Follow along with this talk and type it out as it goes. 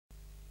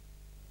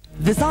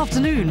This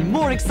afternoon,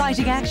 more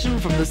exciting action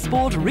from the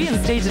sport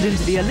reinstated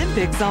into the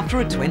Olympics after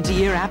a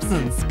 20-year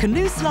absence.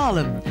 Canoe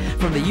slalom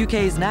from the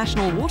UK's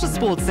National Water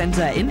Sports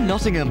Centre in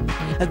Nottingham.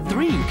 At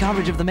 3,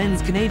 coverage of the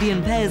men's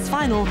Canadian pairs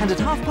final, and at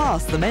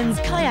 1:30, the men's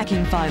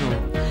kayaking final.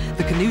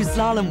 The Canoe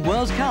Slalom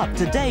World Cup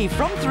today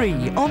from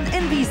 3 on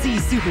NBC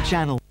Super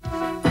Channel.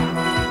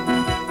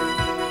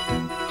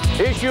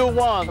 Issue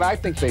 1. I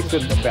think they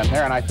shouldn't have been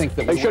there, and I think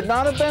that they should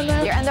not have been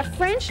there. Yeah, and the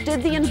French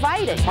did the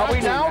inviting. Are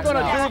we now going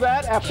to do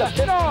that after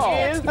 50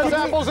 years?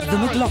 The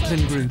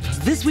McLaughlin Group,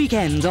 this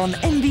weekend on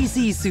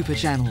NBC Super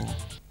Channel.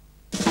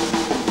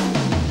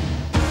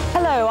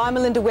 Hello, I'm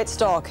Melinda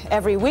Whitstock.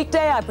 Every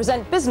weekday I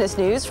present business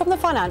news from the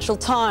Financial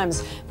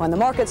Times. When the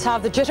markets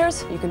have the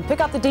jitters, you can pick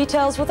up the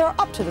details with our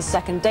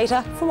up-to-the-second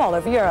data from all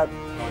over Europe.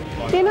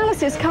 The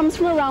analysis comes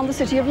from around the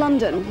City of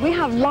London. We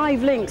have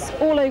live links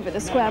all over the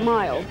square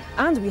mile.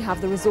 And we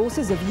have the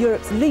resources of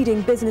Europe's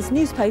leading business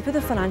newspaper,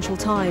 the Financial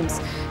Times.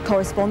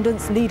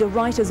 Correspondents, leader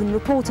writers and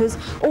reporters,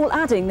 all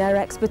adding their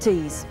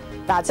expertise.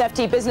 That's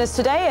FT Business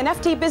Today and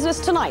FT Business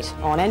Tonight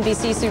on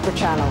NBC Super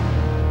Channel.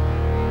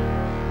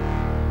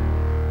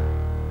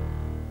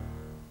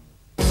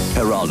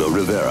 Geraldo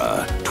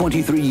Rivera,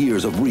 23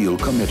 years of real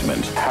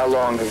commitment. How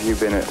long have you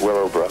been at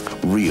Willowbrook?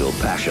 Real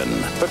passion.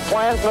 But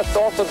plans must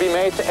also be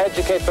made to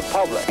educate the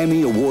public.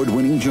 Emmy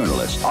award-winning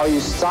journalist. Are you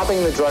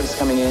stopping the drugs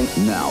coming in?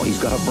 Now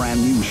he's got a brand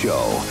new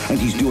show, and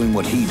he's doing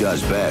what he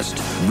does best.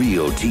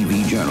 Real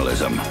TV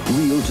journalism.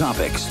 Real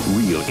topics,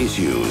 real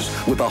issues,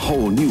 with a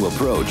whole new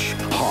approach.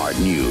 Hard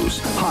news,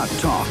 hot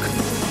talk.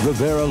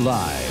 Rivera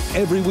Live,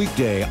 every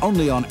weekday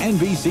only on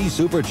NBC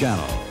Super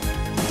Channel.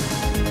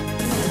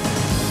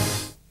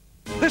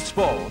 This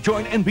fall,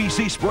 join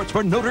NBC Sports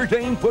for Notre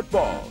Dame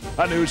football.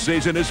 A new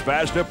season is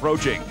fast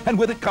approaching, and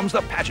with it comes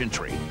the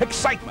pageantry,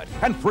 excitement,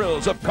 and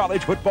thrills of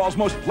college football's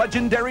most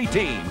legendary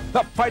team,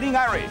 the Fighting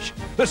Irish.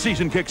 The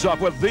season kicks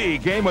off with the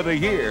game of the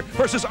year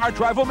versus arch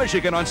rival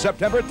Michigan on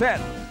September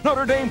 10th.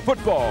 Notre Dame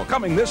football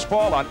coming this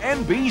fall on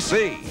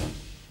NBC.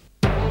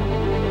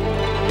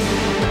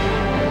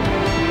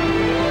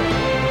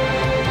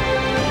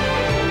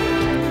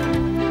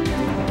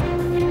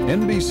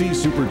 NBC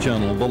Super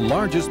Channel, the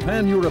largest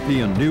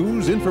pan-European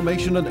news,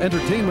 information and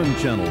entertainment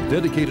channel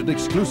dedicated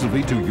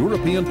exclusively to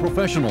European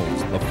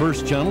professionals. The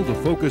first channel to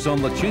focus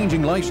on the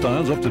changing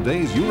lifestyles of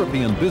today's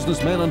European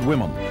businessmen and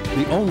women.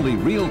 The only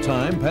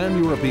real-time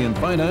pan-European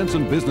finance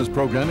and business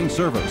programming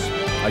service.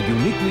 A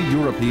uniquely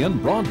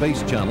European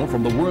broad-based channel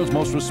from the world's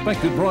most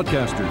respected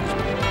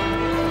broadcasters.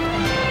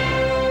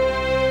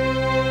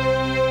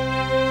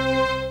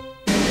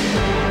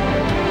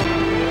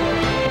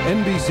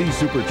 NBC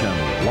Super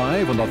Channel,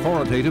 live and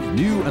authoritative,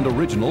 new and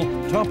original,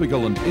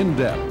 topical and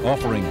in-depth,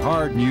 offering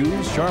hard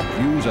news, sharp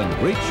views, and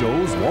great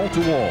shows wall to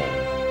wall.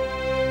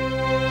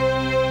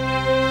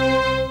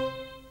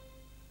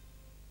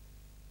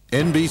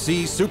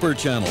 NBC Super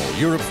Channel,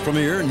 Europe's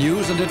premier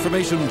news and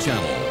information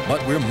channel.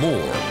 But we're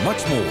more,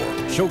 much more.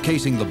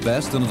 Showcasing the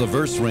best in a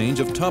diverse range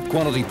of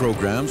top-quality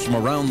programs from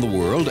around the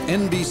world,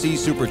 NBC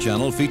Super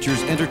Channel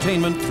features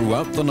entertainment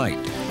throughout the night.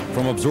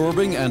 From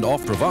absorbing and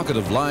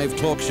oft-provocative live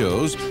talk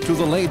shows to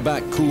the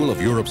laid-back cool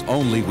of Europe's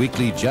only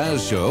weekly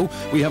jazz show,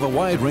 we have a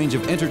wide range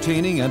of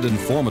entertaining and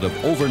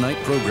informative overnight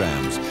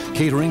programs,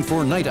 catering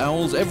for night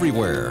owls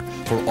everywhere.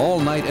 For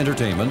all-night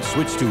entertainment,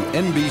 switch to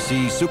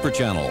NBC Super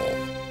Channel.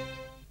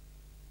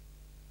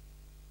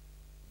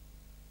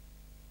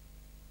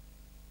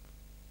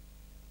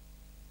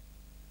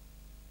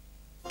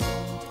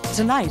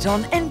 Tonight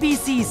on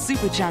NBC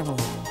Super Channel.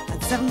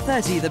 At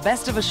 7:30, the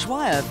Best of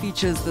Ushuaia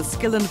features the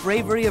skill and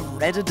bravery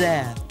of Red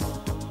Adair.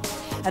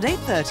 At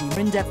 8:30,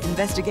 in-depth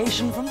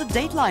investigation from the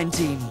Dateline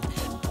team.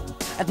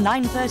 At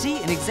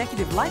 9:30, in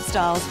Executive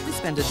Lifestyles, we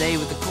spend a day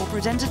with the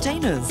corporate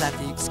entertainers at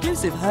the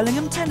exclusive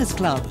Hurlingham Tennis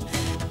Club.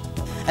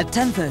 At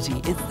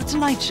 10:30, it's The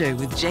Tonight Show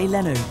with Jay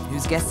Leno,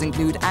 whose guests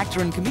include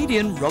actor and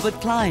comedian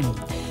Robert Klein.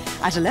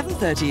 At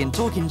 11:30 in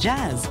Talkin'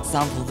 Jazz,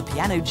 sample the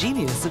piano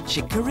genius of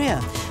Chick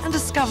Corea and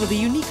discover the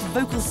unique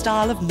vocal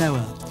style of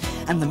Noah.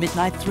 And the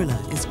midnight thriller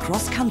is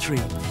Cross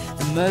Country.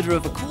 The murder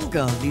of a call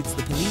girl leads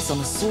the police on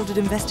a sordid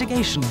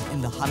investigation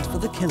in the hunt for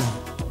the killer.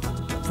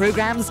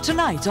 Programs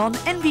tonight on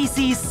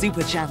NBC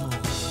Super Channel.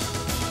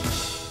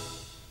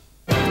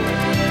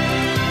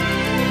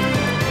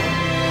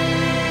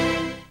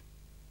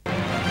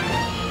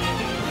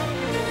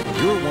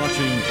 You're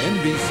watching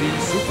NBC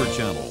Super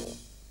Channel.